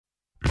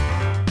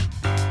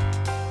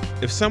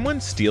If someone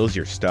steals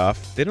your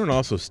stuff, they don't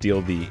also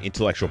steal the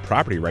intellectual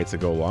property rights that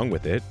go along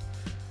with it.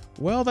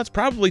 Well, that's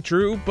probably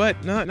true,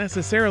 but not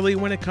necessarily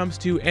when it comes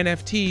to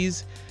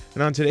NFTs.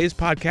 And on today's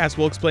podcast,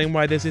 we'll explain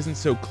why this isn't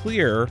so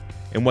clear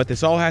and what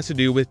this all has to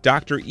do with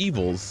Dr.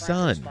 Evil's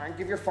son. Fine,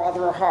 give your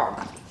father a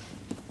hug.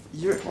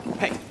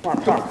 Hey,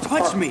 don't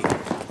touch me!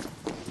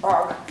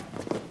 Hug.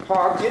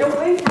 Get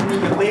away from me,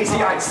 you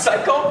lazy-eyed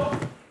psycho!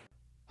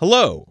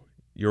 Hello.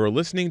 You're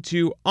listening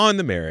to On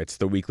the Merits,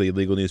 the weekly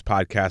legal news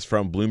podcast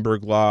from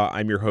Bloomberg Law.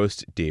 I'm your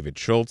host, David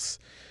Schultz.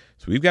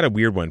 So we've got a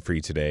weird one for you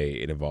today.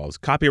 It involves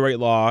copyright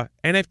law,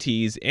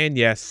 NFTs, and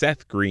yes,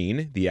 Seth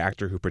Green, the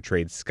actor who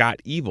portrayed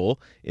Scott Evil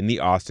in the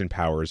Austin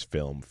Powers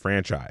film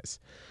franchise.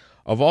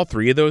 Of all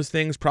three of those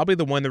things, probably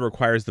the one that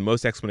requires the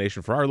most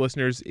explanation for our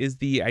listeners is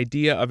the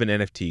idea of an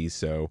NFT.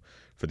 So,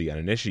 for the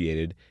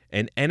uninitiated,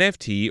 an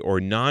NFT,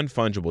 or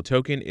non-fungible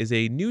token, is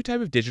a new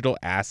type of digital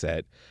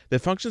asset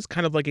that functions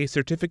kind of like a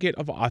certificate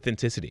of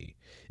authenticity.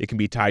 It can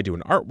be tied to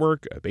an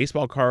artwork, a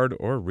baseball card,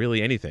 or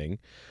really anything.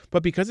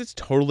 But because it's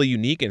totally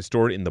unique and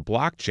stored in the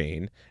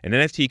blockchain, an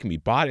NFT can be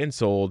bought and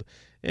sold,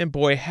 and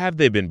boy, have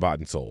they been bought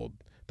and sold.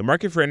 The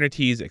market for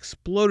NFTs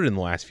exploded in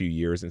the last few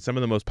years, and some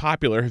of the most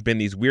popular have been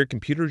these weird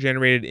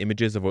computer-generated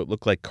images of what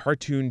look like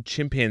cartoon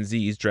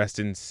chimpanzees dressed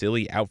in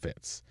silly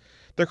outfits.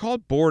 They're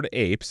called Bored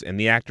Apes, and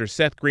the actor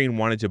Seth Green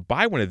wanted to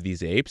buy one of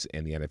these apes,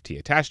 and the NFT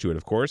attached to it,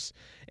 of course,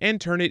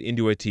 and turn it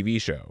into a TV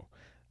show.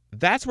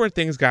 That's where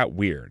things got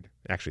weird.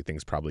 Actually,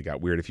 things probably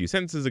got weird a few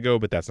sentences ago,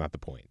 but that's not the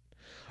point.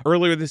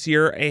 Earlier this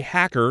year, a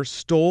hacker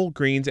stole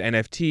Green's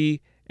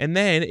NFT, and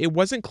then it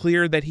wasn't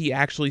clear that he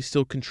actually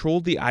still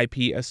controlled the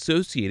IP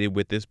associated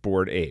with this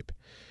Bored Ape.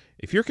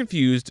 If you're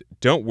confused,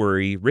 don't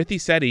worry. Rithi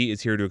Sethi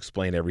is here to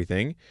explain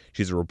everything.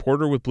 She's a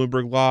reporter with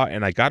Bloomberg Law,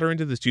 and I got her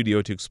into the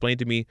studio to explain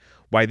to me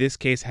why this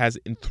case has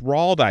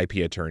enthralled IP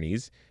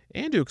attorneys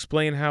and to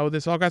explain how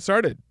this all got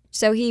started.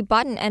 So he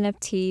bought an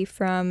NFT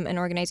from an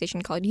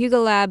organization called Yuga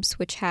Labs,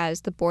 which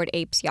has the Bored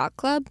Apes Yacht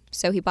Club.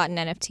 So he bought an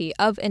NFT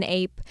of an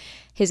ape.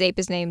 His ape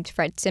is named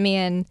Fred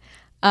Simian,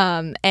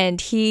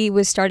 and he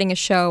was starting a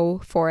show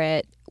for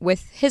it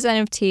with his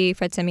NFT,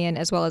 Fred Simian,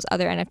 as well as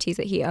other NFTs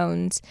that he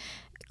owns,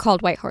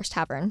 called White Horse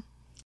Tavern.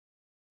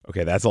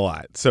 Okay, that's a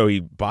lot. So he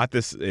bought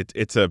this.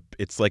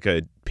 It's like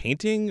a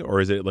painting,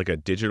 or is it like a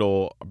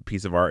digital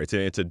piece of art?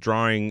 It's a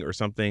drawing or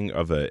something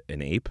of an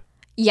ape.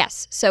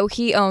 Yes. So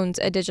he owns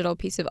a digital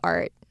piece of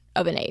art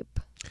of an ape.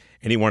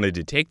 And he wanted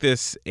to take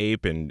this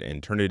ape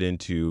and turn it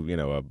into,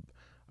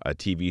 a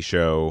TV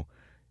show.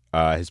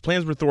 His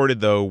plans were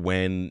thwarted, though,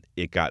 when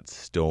it got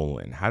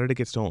stolen. How did it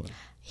get stolen?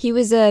 He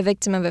was a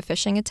victim of a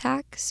phishing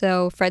attack.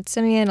 So Fred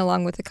Simian,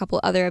 along with a couple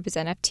other of his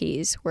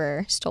NFTs,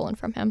 were stolen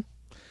from him.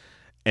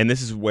 And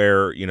this is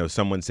where,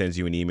 someone sends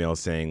you an email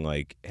saying,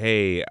 like,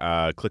 hey,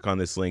 click on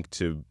this link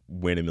to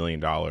win $1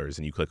 million.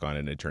 And you click on it,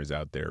 and it turns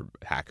out they're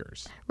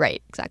hackers.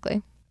 Right,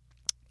 exactly.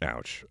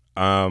 Ouch.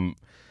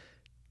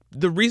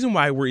 The reason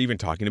why we're even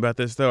talking about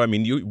this, though,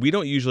 we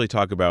don't usually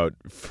talk about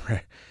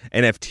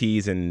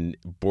NFTs and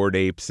Bored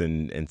Apes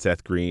and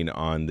Seth Green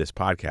on this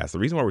podcast. The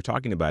reason why we're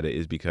talking about it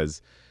is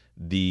because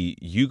the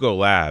Yuga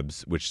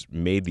Labs, which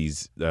made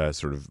these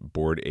sort of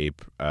Bored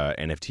Ape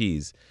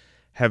NFTs,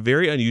 have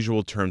very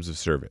unusual terms of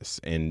service.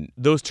 And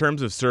those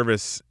terms of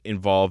service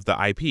involve the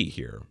IP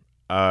here.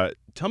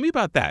 Tell me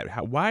about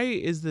that. Why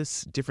is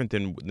this different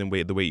than the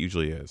way it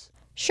usually is?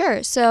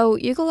 Sure. So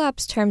Yuga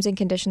Labs' terms and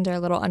conditions are a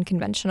little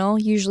unconventional.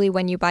 Usually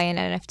when you buy an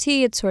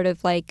NFT, it's sort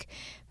of like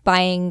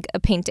buying a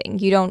painting.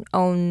 You don't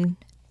own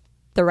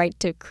the right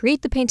to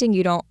create the painting.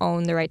 You don't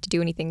own the right to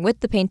do anything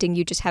with the painting.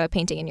 You just have a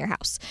painting in your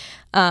house.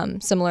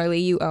 Similarly,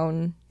 you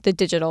own the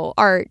digital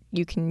art.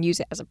 You can use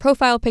it as a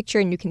profile picture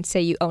and you can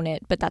say you own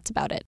it, but that's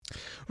about it.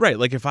 Right.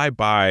 Like if I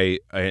buy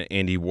an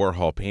Andy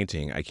Warhol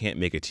painting, I can't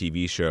make a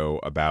TV show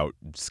about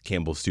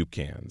Campbell's soup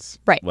cans.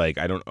 Right. Like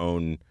I don't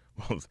own...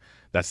 Well,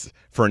 that's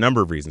for a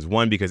number of reasons.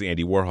 One, because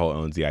Andy Warhol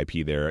owns the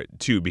IP there.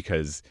 Two,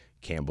 because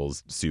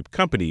Campbell's Soup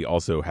Company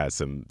also has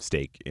some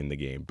stake in the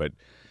game. But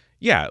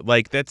yeah,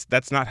 like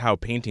that's not how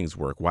paintings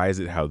work. Why is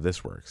it how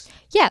this works?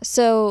 Yeah,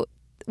 so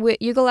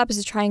Yuga Labs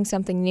is trying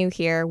something new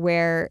here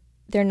where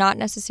they're not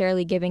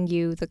necessarily giving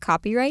you the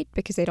copyright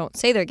because they don't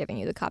say they're giving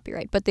you the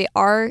copyright, but they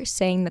are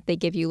saying that they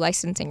give you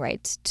licensing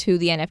rights to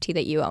the NFT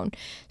that you own.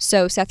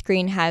 So Seth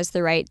Green has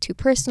the right to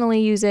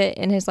personally use it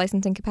in his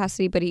licensing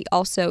capacity, but he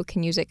also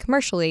can use it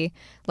commercially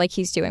like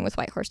he's doing with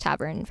White Horse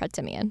Tavern and Fred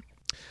Simian.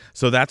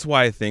 So that's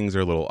why things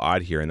are a little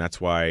odd here. And that's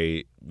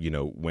why,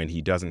 when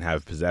he doesn't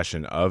have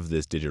possession of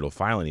this digital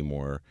file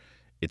anymore,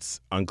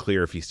 it's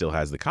unclear if he still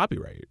has the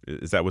copyright.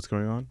 Is that what's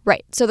going on?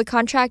 Right. So the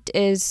contract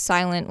is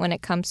silent when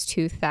it comes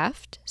to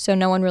theft. So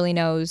no one really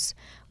knows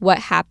what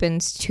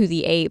happens to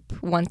the ape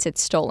once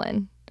it's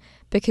stolen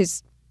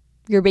because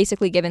you're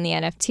basically given the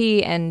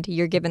NFT and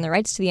you're given the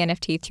rights to the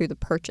NFT through the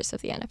purchase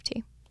of the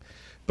NFT.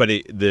 But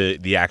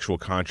the actual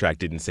contract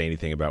didn't say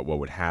anything about what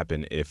would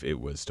happen if it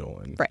was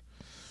stolen. Right.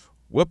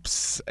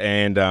 Whoops.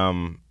 And,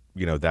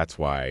 that's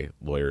why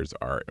lawyers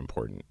are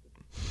important.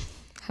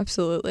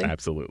 Absolutely.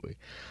 Absolutely.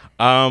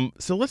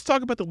 So let's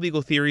talk about the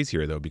legal theories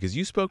here, though, because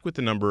you spoke with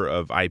a number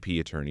of IP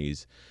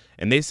attorneys,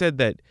 and they said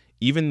that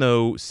even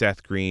though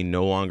Seth Green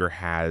no longer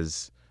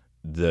has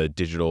the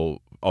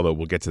digital, although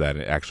we'll get to that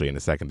actually in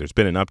a second, there's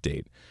been an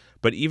update,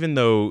 but even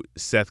though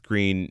Seth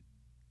Green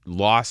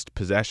lost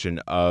possession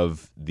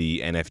of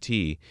the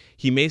NFT,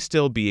 he may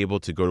still be able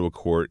to go to a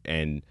court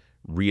and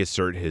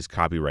reassert his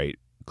copyright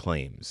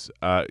claims.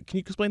 Can you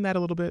explain that a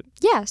little bit?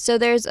 Yeah, so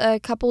there's a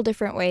couple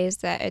different ways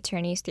that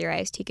attorneys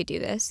theorized he could do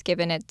this.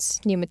 Given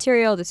it's new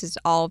material, this is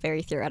all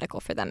very theoretical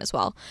for them as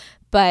well.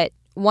 But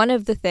one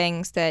of the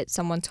things that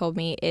someone told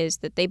me is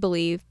that they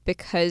believe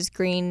because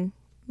Green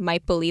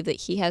might believe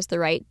that he has the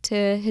right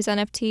to his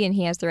NFT and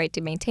he has the right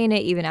to maintain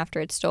it even after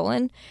it's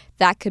stolen,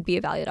 that could be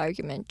a valid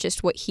argument,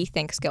 just what he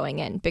thinks going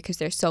in, because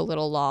there's so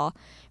little law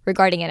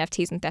regarding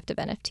NFTs and theft of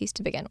NFTs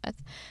to begin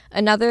with.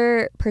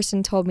 Another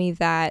person told me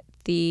that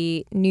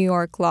the New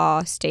York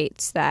law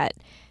states that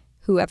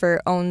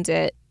whoever owns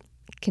it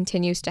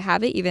continues to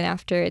have it even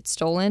after it's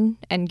stolen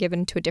and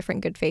given to a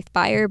different good faith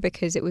buyer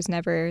because it was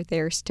never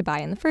theirs to buy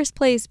in the first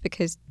place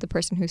because the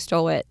person who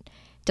stole it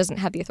doesn't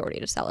have the authority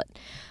to sell it.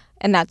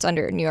 And that's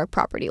under New York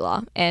property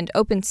law. And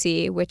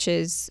OpenSea, which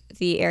is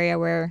the area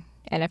where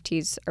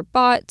NFTs are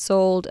bought,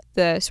 sold,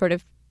 the sort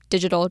of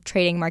digital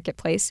trading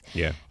marketplace,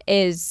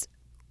 is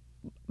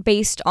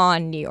based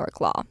on New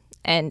York law.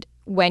 And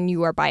when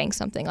you are buying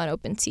something on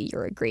OpenSea,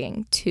 you're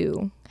agreeing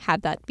to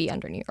have that be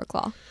under New York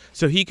law.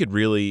 So he could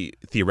really,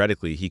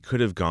 theoretically, he could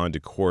have gone to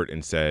court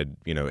and said,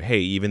 hey,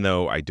 even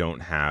though I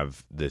don't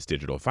have this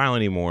digital file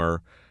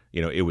anymore,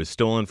 it was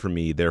stolen from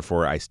me,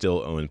 therefore I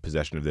still own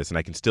possession of this and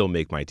I can still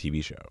make my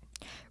TV show.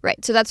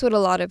 Right. So that's what a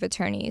lot of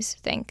attorneys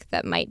think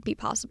that might be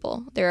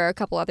possible. There are a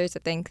couple others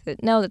that think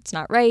that, no, that's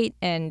not right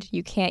and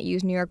you can't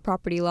use New York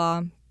property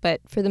law.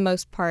 But for the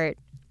most part,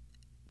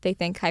 they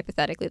think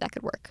hypothetically that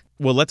could work.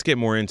 Well, let's get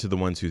more into the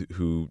ones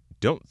who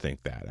don't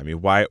think that. I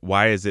mean,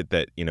 why is it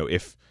that,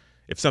 if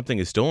something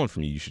is stolen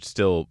from you, you should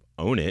still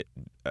own it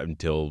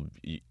until,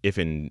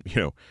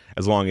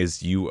 as long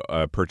as you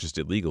purchased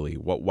it legally?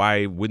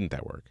 Why wouldn't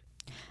that work?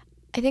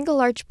 I think a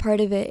large part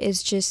of it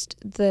is just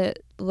the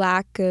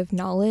lack of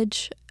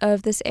knowledge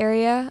of this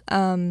area.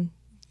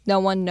 No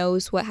one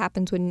knows what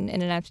happens when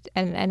an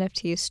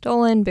NFT is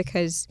stolen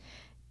because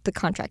the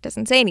contract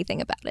doesn't say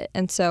anything about it.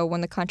 And so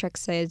when the contract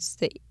says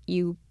that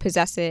you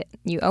possess it,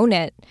 you own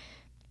it,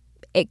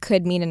 it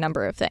could mean a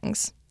number of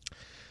things.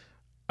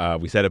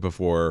 We said it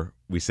before.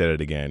 We said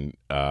it again.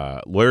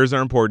 Lawyers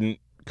are important.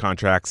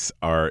 Contracts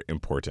are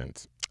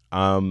important.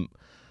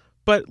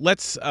 But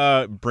let's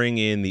bring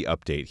in the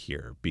update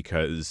here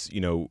because,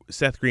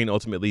 Seth Green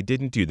ultimately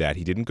didn't do that.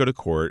 He didn't go to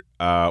court.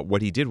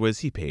 What he did was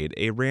he paid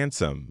a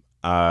ransom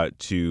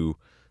to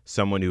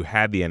someone who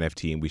had the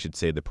NFT. And we should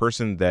say the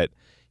person that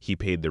he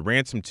paid the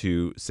ransom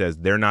to says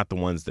they're not the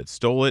ones that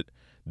stole it.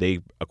 They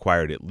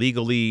acquired it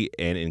legally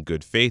and in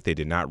good faith. They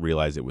did not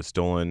realize it was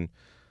stolen.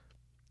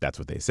 That's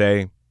what they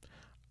say.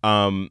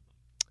 So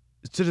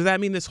does that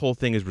mean this whole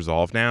thing is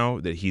resolved now?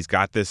 That he's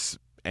got this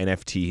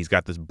NFT, he's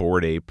got this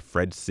Bored Ape,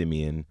 Fred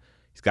Simian,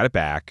 he's got it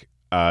back.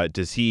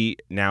 Does he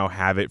now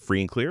have it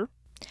free and clear?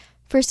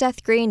 For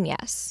Seth Green,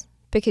 yes,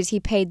 because he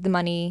paid the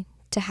money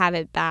to have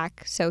it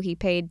back. So he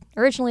paid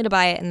originally to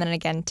buy it and then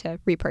again to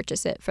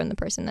repurchase it from the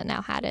person that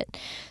now had it.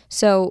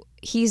 So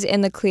he's in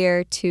the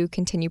clear to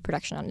continue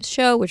production on his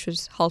show, which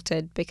was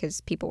halted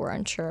because people were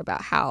unsure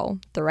about how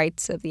the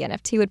rights of the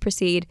NFT would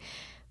proceed.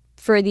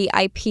 For the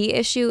IP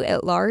issue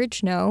at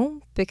large, no,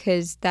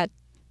 because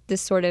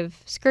this sort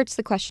of skirts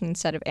the question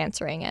instead of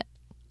answering it.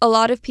 A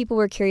lot of people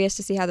were curious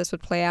to see how this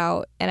would play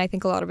out, and I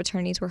think a lot of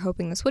attorneys were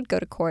hoping this would go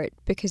to court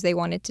because they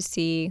wanted to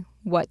see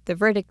what the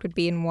verdict would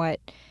be and what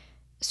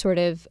sort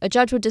of a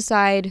judge would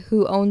decide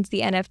who owns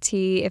the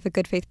NFT, if a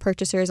good faith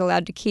purchaser is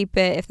allowed to keep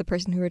it, if the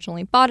person who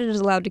originally bought it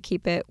is allowed to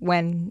keep it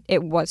when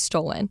it was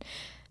stolen.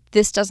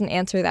 This doesn't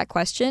answer that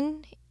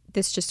question.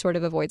 This just sort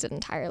of avoids it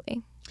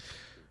entirely.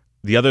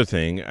 The other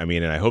thing, I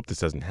mean, and I hope this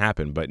doesn't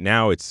happen, but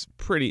now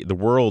the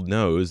world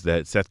knows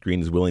that Seth Green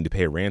is willing to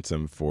pay a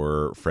ransom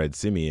for Fred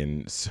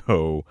Simian.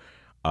 So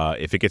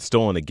if it gets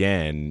stolen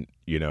again,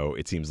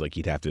 it seems like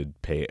he'd have to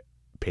pay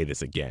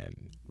this again,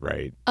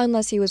 right?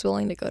 Unless he was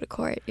willing to go to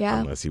court, yeah.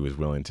 Unless he was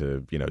willing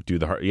to, do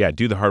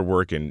the hard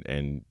work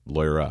and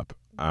lawyer up.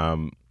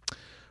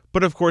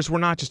 But of course, we're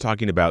not just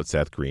talking about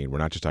Seth Green. We're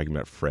not just talking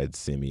about Fred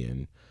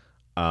Simian.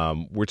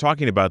 We're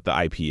talking about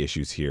the IP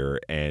issues here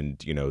and,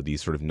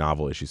 these sort of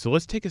novel issues. So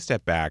let's take a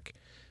step back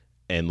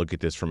and look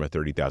at this from a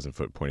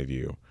 30,000-foot point of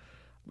view.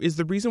 Is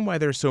the reason why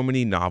there are so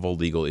many novel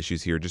legal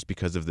issues here just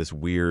because of this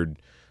weird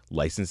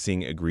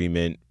licensing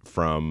agreement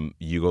from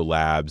Yugo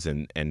Labs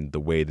and the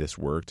way this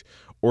worked?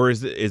 Or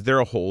is there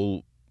a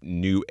whole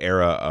new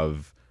era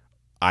of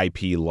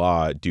IP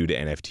law due to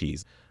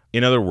NFTs?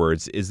 In other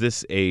words, is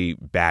this a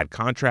bad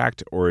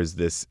contract or is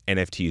this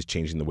NFTs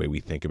changing the way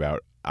we think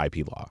about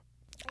IP law?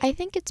 I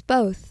think it's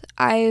both.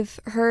 I've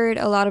heard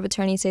a lot of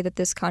attorneys say that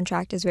this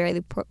contract is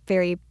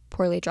very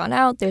poorly drawn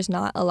out. There's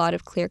not a lot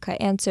of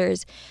clear-cut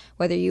answers,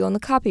 whether you own the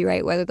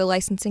copyright, whether the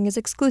licensing is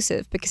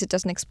exclusive, because it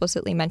doesn't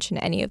explicitly mention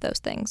any of those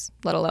things,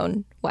 let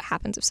alone what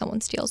happens if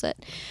someone steals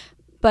it.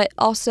 But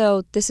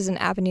also, this is an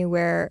avenue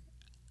where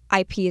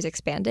IP is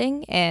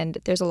expanding, and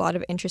there's a lot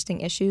of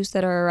interesting issues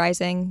that are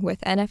arising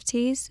with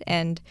NFTs,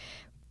 and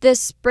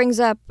this brings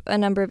up a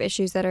number of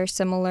issues that are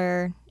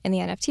similar in the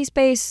NFT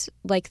space,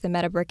 like the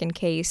Meta Birkin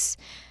case,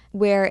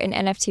 where an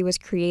NFT was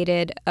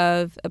created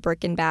of a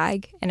Birkin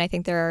bag, and I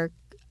think there are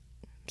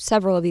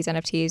several of these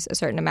NFTs, a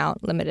certain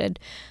amount, limited.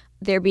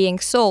 They're being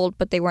sold,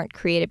 but they weren't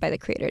created by the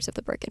creators of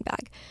the Birkin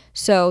bag.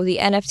 So the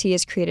NFT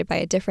is created by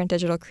a different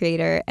digital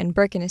creator, and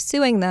Birkin is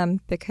suing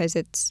them because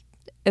it's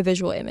a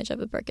visual image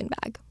of a Birkin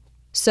bag.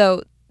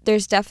 So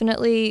there's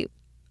definitely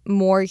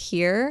more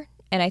here,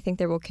 and I think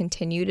there will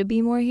continue to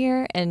be more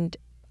here. And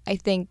I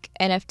think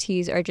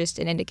NFTs are just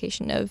an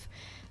indication of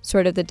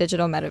sort of the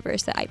digital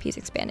metaverse that IP is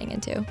expanding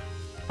into.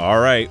 All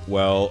right.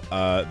 Well,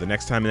 the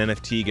next time an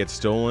NFT gets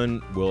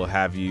stolen, we'll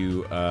have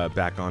you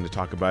back on to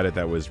talk about it.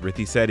 That was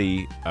Rithi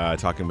Sethi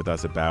talking with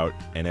us about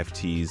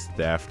NFTs,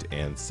 theft,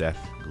 and Seth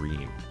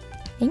Green.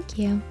 Thank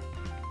you.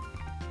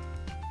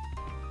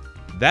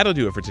 That'll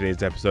do it for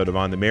today's episode of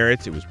On the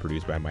Merits. It was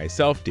produced by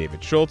myself,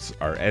 David Schultz.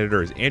 Our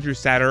editor is Andrew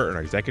Satter, and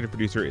our executive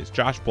producer is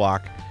Josh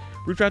Block.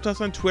 Reach out to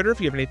us on Twitter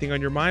if you have anything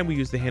on your mind. We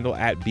use the handle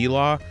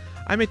 @BLaw.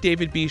 I'm at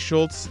David B.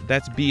 Schultz.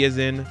 That's B as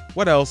in,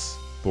 what else?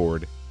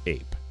 Bored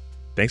Ape.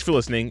 Thanks for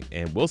listening,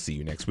 and we'll see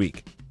you next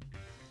week.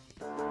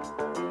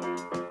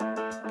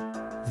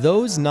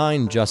 Those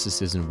 9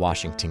 justices in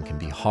Washington can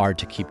be hard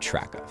to keep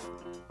track of.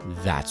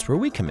 That's where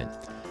we come in.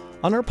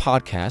 On our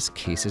podcast,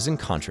 Cases and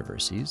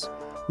Controversies,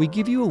 we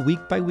give you a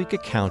week-by-week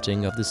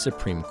accounting of the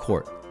Supreme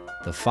Court,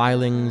 the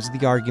filings,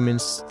 the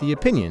arguments, the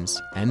opinions,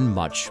 and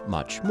much,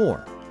 much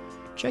more.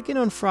 Check in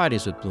on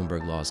Fridays with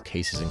Bloomberg Law's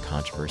Cases and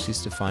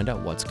Controversies to find out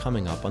what's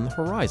coming up on the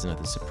horizon at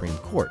the Supreme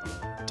Court.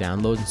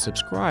 Download and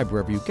subscribe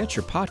wherever you get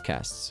your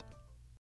podcasts.